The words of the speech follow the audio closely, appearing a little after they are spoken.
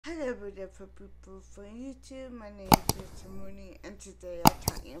Hello, beautiful people from YouTube. My name is Testimony, and today I'm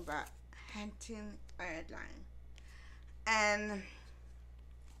talking about hunting Adeline. And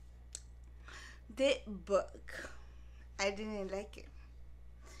that book, I didn't like it.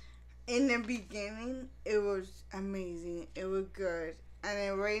 In the beginning, it was amazing. It was good. And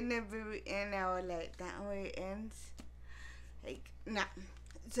then right in the very end, I was like, that way it ends? Like, nah.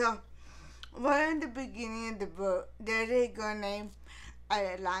 So, right in the beginning of the book, there's a girl named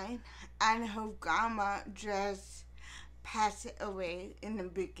Adeline, and her grandma just passed away in the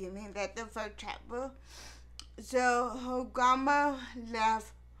beginning. That's the first chapter. So her grandma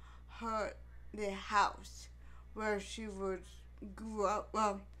left her the house where she was grew up.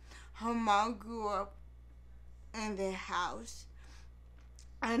 Well, her mom grew up in the house,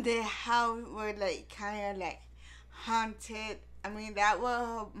 and the house was like kind of like haunted. I mean, that's what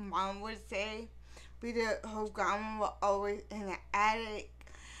her mom would say. Because her grandma was always in the attic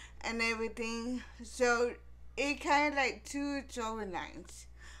and everything. So it kind of like two storylines: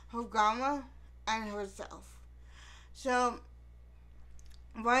 her grandma and herself. So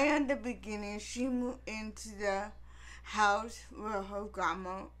right at the beginning, she moved into the house where her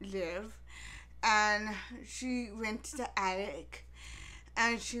grandma lived, and she went to the attic,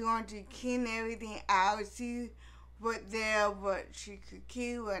 and she wanted to clean everything out, see what she could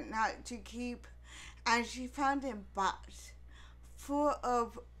keep, what not to keep, and she found a box full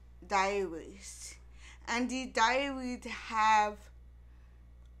of diaries, and the diaries have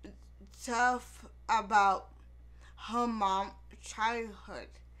stuff about her mom's childhood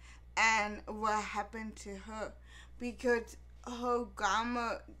and what happened to her, because her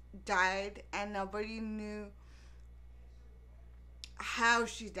grandma died and nobody knew how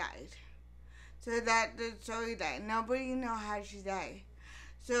she died. So that the story died. Nobody know how she died.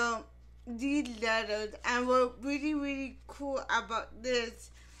 So these letters, and what really cool about this,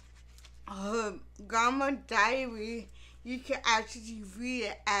 her grandma diary, you can actually read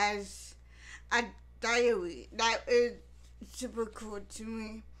it as a diary. That is super cool to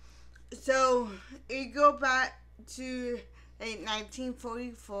me. So it go back to like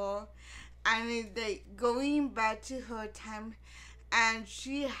 1944, and it's like going back to her time, and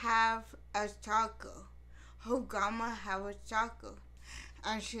she have a stalker. Her grandma have a stalker,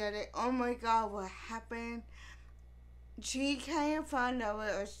 and she had like, oh my god, what happened? She kind of found out with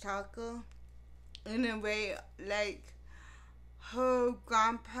a stalker in a way, like her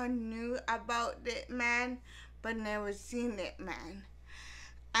grandpa knew about that man, but never seen that man.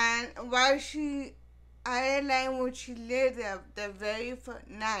 And while Adeline, when she lived there the very first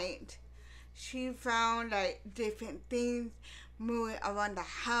night, she found like different things moving around the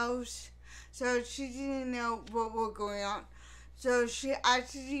house. So she didn't know what was going on. So she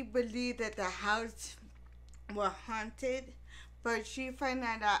actually believed that the house was haunted, but she found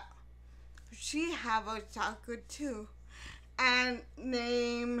out that she have a stalker too. And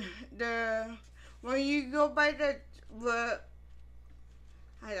name the when you go by the hold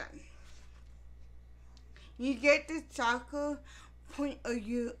on. You get the soccer point of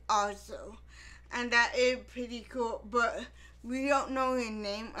view also, and that is pretty cool. But we don't know his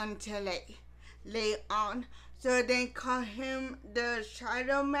name until like later on. So they call him the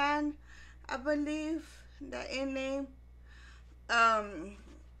Shadow Man, I believe that his name. Um,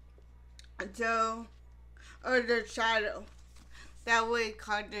 so or the Shadow. That way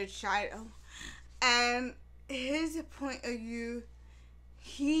called the Shadow, and his point of view,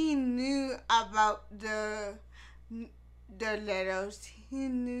 he knew about the letters. He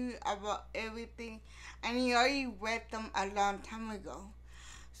knew about everything, and he already read them a long time ago.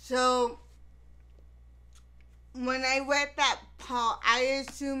 So when I read that part, I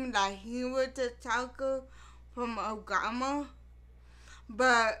assumed that he was the talker from Ogama,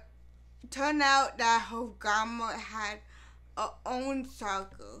 but turned out that her grandma had her own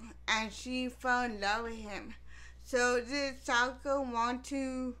stalker, and she fell in love with him. So this stalker want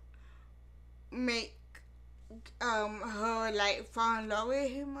to make her like fall in love with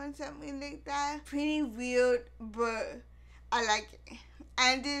him or something like that. Pretty weird, but I like it.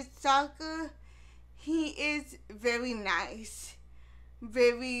 And this stalker, he is very nice,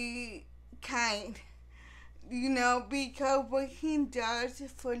 very kind. You know, because what he does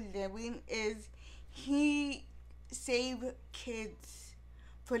for living is he save kids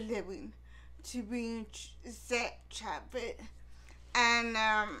for living to be set traffic, and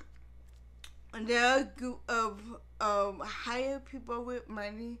there are a group of higher people with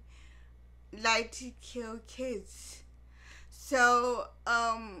money like to kill kids. So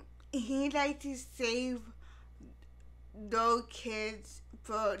he like to save those kids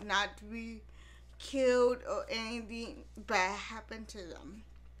for not to be killed or anything bad happen to them.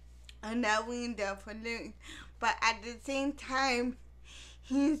 and that we definitely. But at the same time,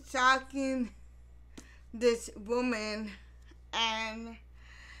 he's talking this woman, and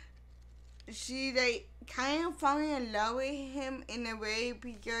she like kind of falling in love with him in a way,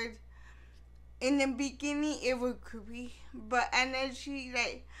 because in the beginning it was creepy, but and then she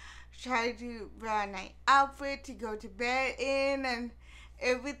like tried to wear a nice outfit to go to bed in and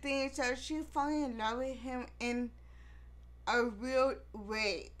everything. So she fell in love with him in a real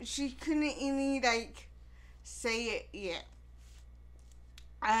way. She couldn't even like say it yet.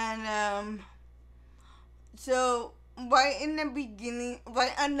 And so right in the beginning,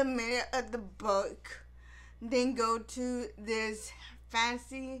 right in the middle of the book, then go to this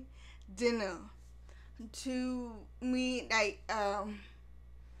fancy dinner to meet like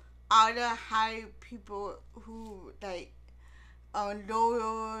all the high people who like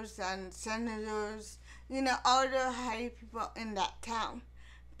lawyers and senators, all the high people in that town,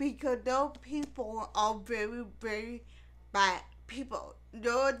 because those people are very, very bad people.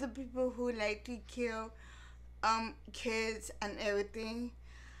 Those are the people who like to kill kids and everything.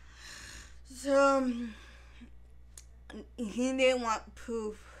 So he didn't want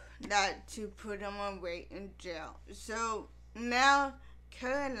proof that to put him away in jail. So now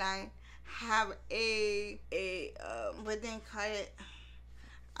Caroline have a what they call it,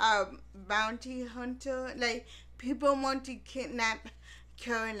 bounty hunter. Like, people want to kidnap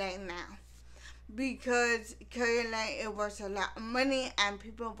Caroline now because Caroline, it was a lot of money, and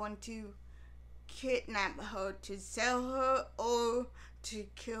people want to kidnap her to sell her or to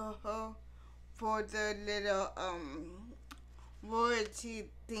kill her for the little royalty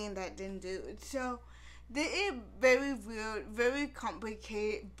thing that didn't do it. So this is very weird, very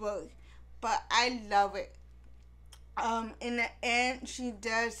complicated book, but I love it. In the end, she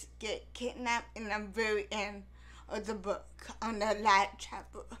does get kidnapped in the very end of the book, on the last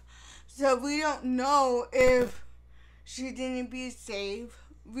chapter. So we don't know if she didn't be saved.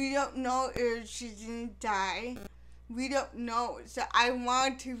 We don't know if she didn't die. We don't know. So I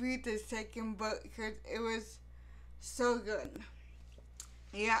want to read the second book because it was so good.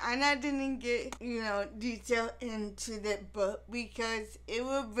 Yeah, and I didn't get, detail into the book because it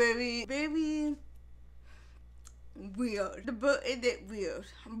was very, very weird. The book is weird,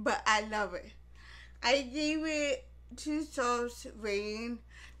 but I love it. I gave it 2 stars rating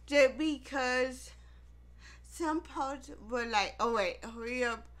just because some parts were like, oh wait, hurry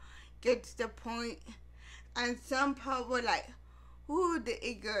up, get to the point. And some parts were like, ooh, this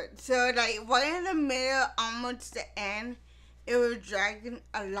is good. So like right in the middle, almost the end, it was dragging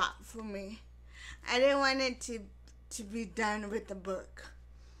a lot for me. I didn't want it to be done with the book.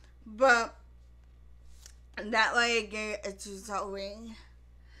 But that way I gave it a 2-star rating.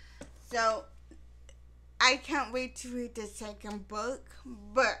 So I can't wait to read the second book,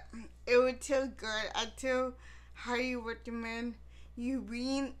 but it was still good. I still highly recommend you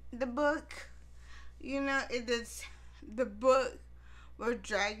read the book. It is, the book was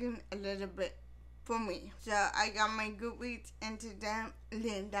dragging a little bit for me. So I got my Goodreads into them,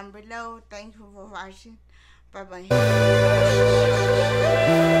 link down below. Thank you for watching. Bye bye.